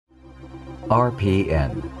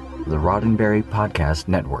RPN, the Roddenberry Podcast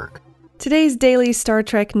Network. Today's daily Star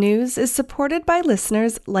Trek news is supported by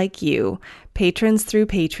listeners like you, patrons through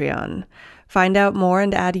Patreon. Find out more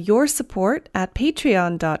and add your support at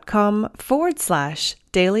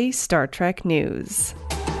patreon.com/daily Star Trek news.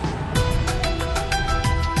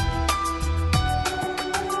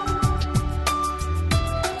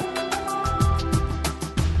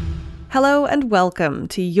 Hello and welcome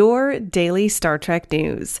to your daily Star Trek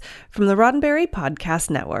news from the Roddenberry Podcast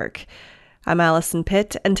Network. I'm Allison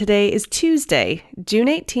Pitt, and today is Tuesday, June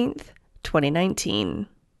 18th, 2019.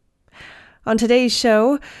 On today's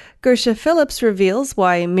show, Gersha Phillips reveals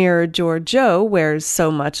why Mirror Georgiou wears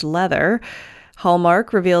so much leather.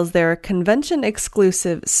 Hallmark reveals their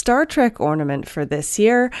convention-exclusive Star Trek ornament for this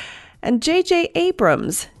year, and J.J.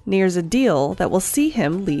 Abrams nears a deal that will see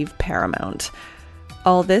him leave Paramount.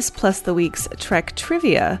 All this plus the week's Trek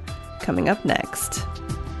trivia coming up next.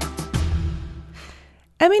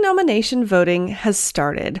 Emmy nomination voting has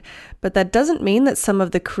started, but that doesn't mean that some of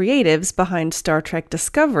the creatives behind Star Trek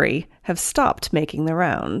Discovery have stopped making the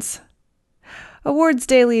rounds.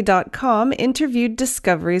 AwardsDaily.com interviewed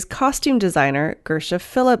Discovery's costume designer Gersha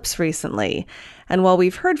Phillips recently, and while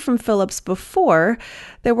we've heard from Phillips before,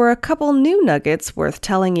 there were a couple new nuggets worth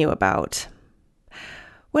telling you about.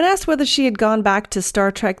 When asked whether she had gone back to Star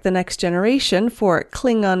Trek The Next Generation for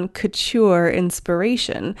Klingon couture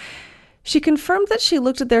inspiration, she confirmed that she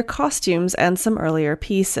looked at their costumes and some earlier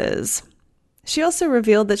pieces. She also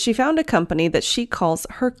revealed that she found a company that she calls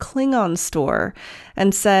her Klingon store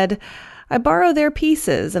and said, "I borrow their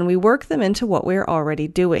pieces and we work them into what we're already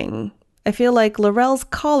doing. I feel like L'Rell's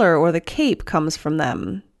collar or the cape comes from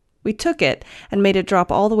them. We took it and made it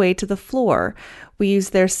drop all the way to the floor. We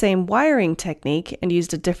used their same wiring technique and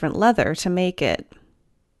used a different leather to make it."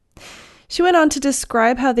 She went on to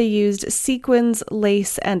describe how they used sequins,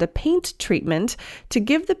 lace, and a paint treatment to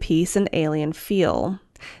give the piece an alien feel.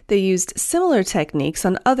 They used similar techniques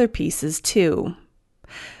on other pieces too.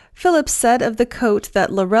 Phillips said of the coat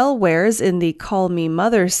that L'Rell wears in the Call Me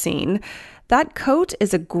Mother scene, "That coat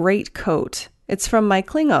is a great coat. It's from my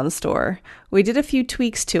Klingon store. We did a few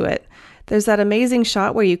tweaks to it. There's that amazing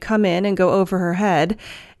shot where you come in and go over her head.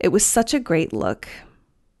 It was such a great look."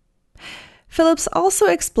 Phillips also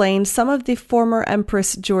explained some of the former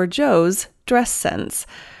Empress Georgiou's dress sense.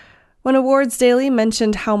 When Awards Daily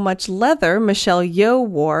mentioned how much leather Michelle Yeoh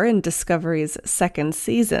wore in Discovery's second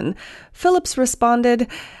season, Phillips responded,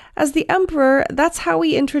 "As the Emperor, that's how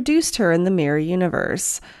we introduced her in the Mirror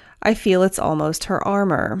universe. I feel it's almost her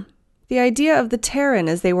armor. The idea of the Terran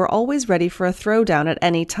is they were always ready for a throwdown at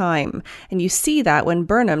any time, and you see that when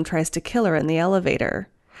Burnham tries to kill her in the elevator.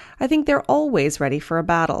 I think they're always ready for a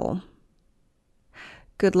battle."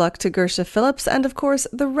 Good luck to Gersha Phillips and, of course,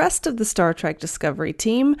 the rest of the Star Trek Discovery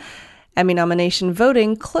team. Emmy nomination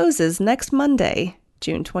voting closes next Monday,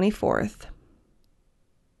 June 24th.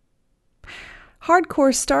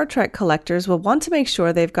 Hardcore Star Trek collectors will want to make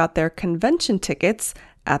sure they've got their convention tickets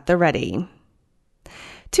at the ready.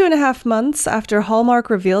 2.5 months after Hallmark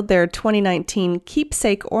revealed their 2019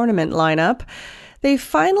 keepsake ornament lineup, they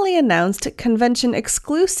finally announced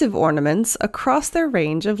convention-exclusive ornaments across their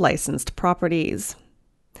range of licensed properties.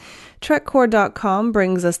 TrekCore.com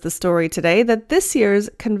brings us the story today that this year's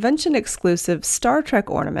convention-exclusive Star Trek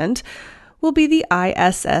ornament will be the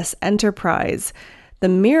ISS Enterprise, the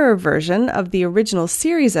mirror version of the original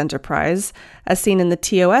series Enterprise, as seen in the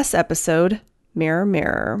TOS episode Mirror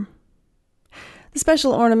Mirror. The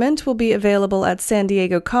special ornament will be available at San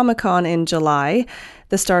Diego Comic-Con in July,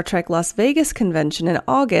 the Star Trek Las Vegas convention in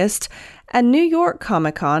August, and New York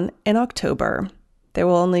Comic-Con in October. There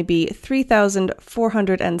will only be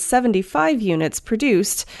 3,475 units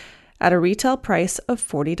produced at a retail price of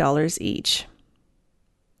 $40 each.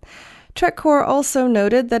 TrekCore also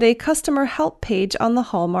noted that a customer help page on the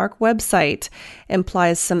Hallmark website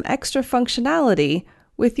implies some extra functionality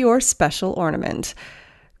with your special ornament.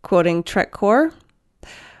 Quoting TrekCore,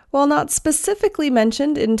 "While not specifically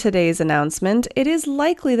mentioned in today's announcement, it is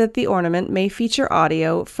likely that the ornament may feature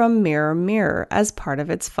audio from Mirror Mirror as part of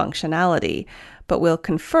its functionality, but we'll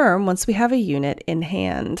confirm once we have a unit in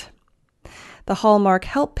hand." The Hallmark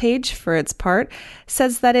help page, for its part,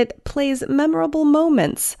 says that it plays memorable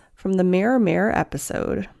moments from the Mirror Mirror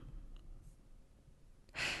episode.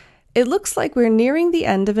 It looks like we're nearing the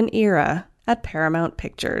end of an era at Paramount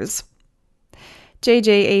Pictures.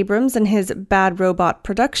 J.J. Abrams and his Bad Robot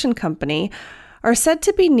production company are said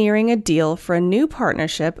to be nearing a deal for a new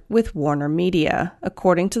partnership with Warner Media,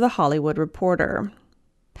 according to The Hollywood Reporter.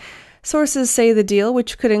 Sources say the deal,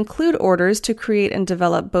 which could include orders to create and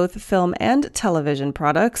develop both film and television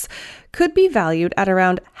products, could be valued at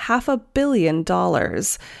around $500 million.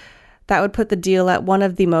 That would put the deal at one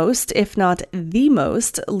of the most, if not the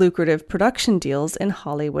most, lucrative production deals in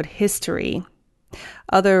Hollywood history.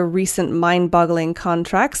 Other recent mind-boggling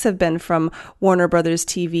contracts have been from Warner Brothers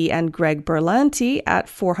TV and Greg Berlanti at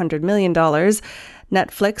 $400 million,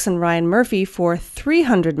 Netflix and Ryan Murphy for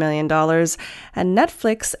 $300 million, and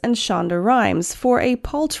Netflix and Shonda Rhimes for a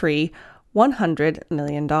paltry $100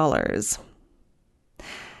 million.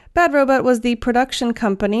 Bad Robot was the production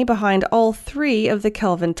company behind all three of the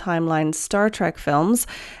Kelvin Timeline Star Trek films,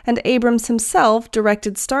 and Abrams himself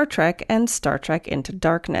directed Star Trek and Star Trek Into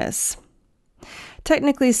Darkness.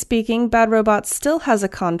 Technically speaking, Bad Robot still has a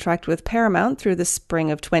contract with Paramount through the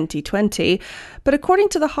spring of 2020, but according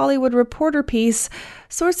to the Hollywood Reporter piece,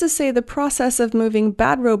 sources say the process of moving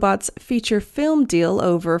Bad Robot's feature film deal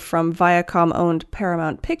over from Viacom-owned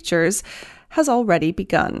Paramount Pictures has already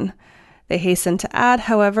begun. They hasten to add,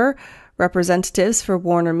 however, representatives for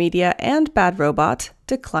Warner Media and Bad Robot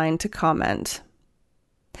declined to comment.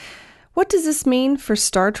 What does this mean for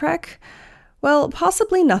Star Trek? Well,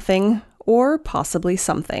 possibly nothing. Or possibly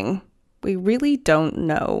something. We really don't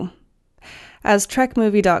know. As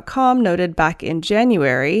TrekMovie.com noted back in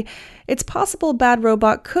January, it's possible Bad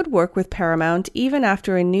Robot could work with Paramount even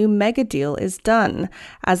after a new mega deal is done,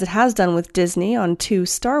 as it has done with Disney on 2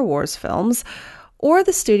 Star Wars films, or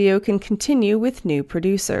the studio can continue with new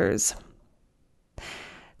producers.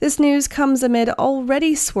 This news comes amid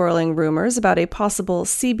already swirling rumors about a possible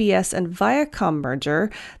CBS and Viacom merger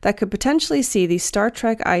that could potentially see the Star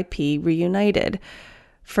Trek IP reunited.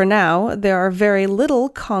 For now, there are very little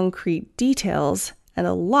concrete details and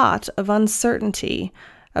a lot of uncertainty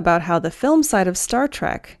about how the film side of Star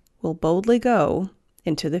Trek will boldly go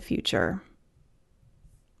into the future.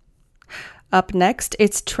 Up next,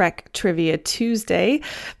 it's Trek Trivia Tuesday,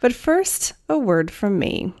 but first, a word from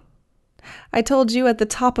me. I told you at the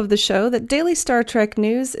top of the show that Daily Star Trek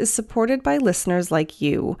News is supported by listeners like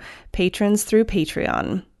you, patrons through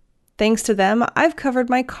Patreon. Thanks to them, I've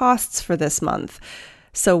covered my costs for this month.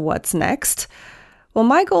 So what's next? Well,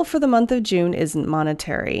 my goal for the month of June isn't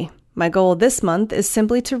monetary. My goal this month is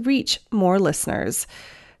simply to reach more listeners.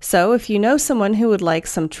 So if you know someone who would like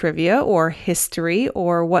some trivia or history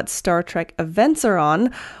or what Star Trek events are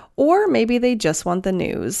on, or maybe they just want the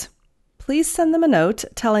news, please send them a note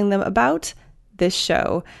telling them about this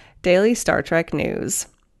show, Daily Star Trek News.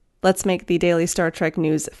 Let's make the Daily Star Trek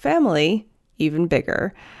News family even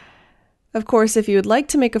bigger. Of course, if you would like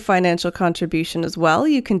to make a financial contribution as well,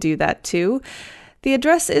 you can do that too. The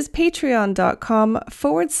address is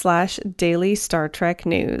patreon.com/Daily Star Trek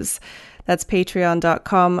News. That's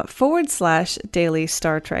patreon.com/Daily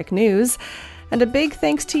Star Trek News. And a big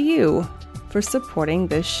thanks to you for supporting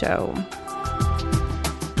this show.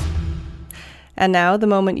 And now, the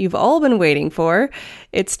moment you've all been waiting for,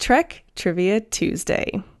 it's Trek Trivia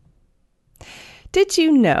Tuesday. Did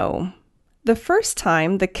you know the first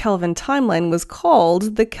time the Kelvin timeline was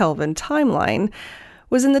called the Kelvin timeline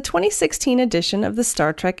was in the 2016 edition of the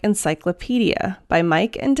Star Trek Encyclopedia by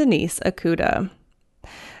Mike and Denise Akuda.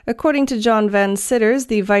 According to John Van Sitters,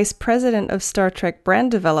 the vice president of Star Trek brand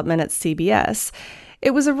development at CBS,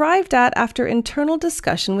 it was arrived at after internal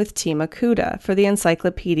discussion with Team Akuda for the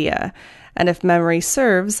encyclopedia, and if memory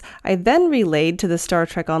serves, I then relayed to the Star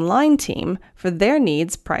Trek Online team for their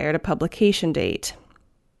needs prior to publication date.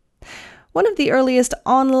 One of the earliest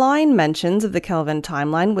online mentions of the Kelvin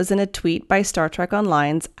timeline was in a tweet by Star Trek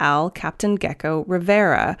Online's Al Captain Gecko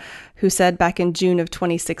Rivera, who said back in June of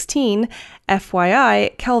 2016,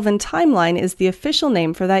 FYI, Kelvin timeline is the official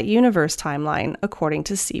name for that universe timeline, according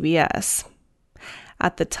to CBS.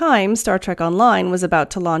 At the time, Star Trek Online was about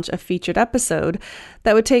to launch a featured episode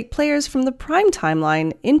that would take players from the Prime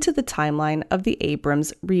timeline into the timeline of the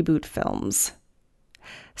Abrams reboot films.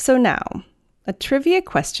 So now, a trivia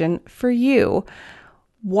question for you.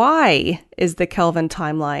 Why is the Kelvin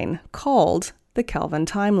timeline called the Kelvin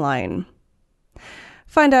timeline?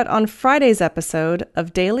 Find out on Friday's episode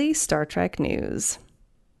of Daily Star Trek News.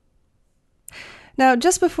 Now,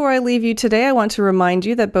 just before I leave you today, I want to remind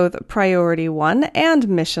you that both Priority 1 and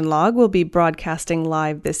Mission Log will be broadcasting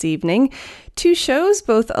live this evening. 2 shows,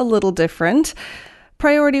 both a little different.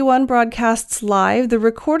 Priority 1 broadcasts live the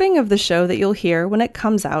recording of the show that you'll hear when it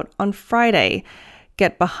comes out on Friday.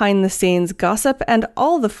 Get behind-the-scenes gossip and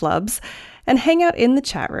all the flubs, and hang out in the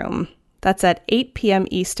chat room. That's at 8 p.m.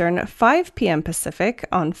 Eastern, 5 p.m. Pacific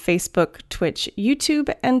on Facebook, Twitch,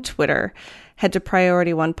 YouTube, and Twitter. Head to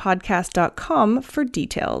PriorityOnePodcast.com for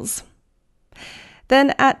details.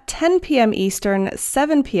 Then at 10 p.m. Eastern,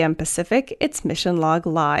 7 p.m. Pacific, it's Mission Log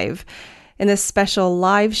Live. In this special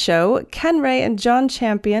live show, Ken Ray and John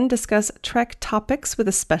Champion discuss Trek topics with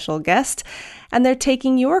a special guest, and they're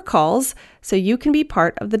taking your calls so you can be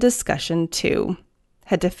part of the discussion too.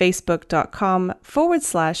 Head to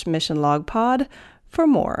facebook.com/missionlogpod for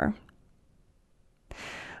more.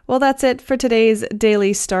 Well, that's it for today's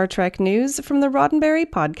daily Star Trek news from the Roddenberry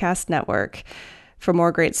Podcast Network. For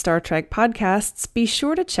more great Star Trek podcasts, be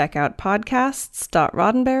sure to check out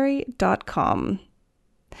podcasts.roddenberry.com.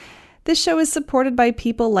 This show is supported by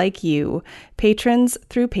people like you, patrons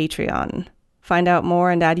through Patreon. Find out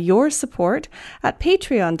more and add your support at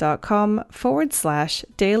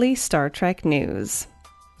patreon.com/daily Star Trek news.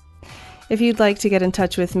 If you'd like to get in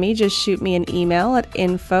touch with me, just shoot me an email at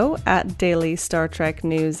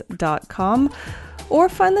info@dailystartreknews.com or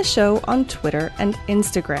find the show on Twitter and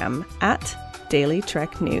Instagram at Daily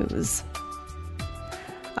Trek News.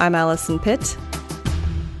 I'm Allison Pitt.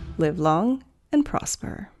 Live long and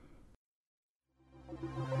prosper.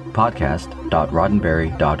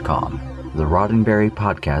 Podcast.roddenberry.com, the Roddenberry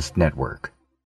Podcast Network.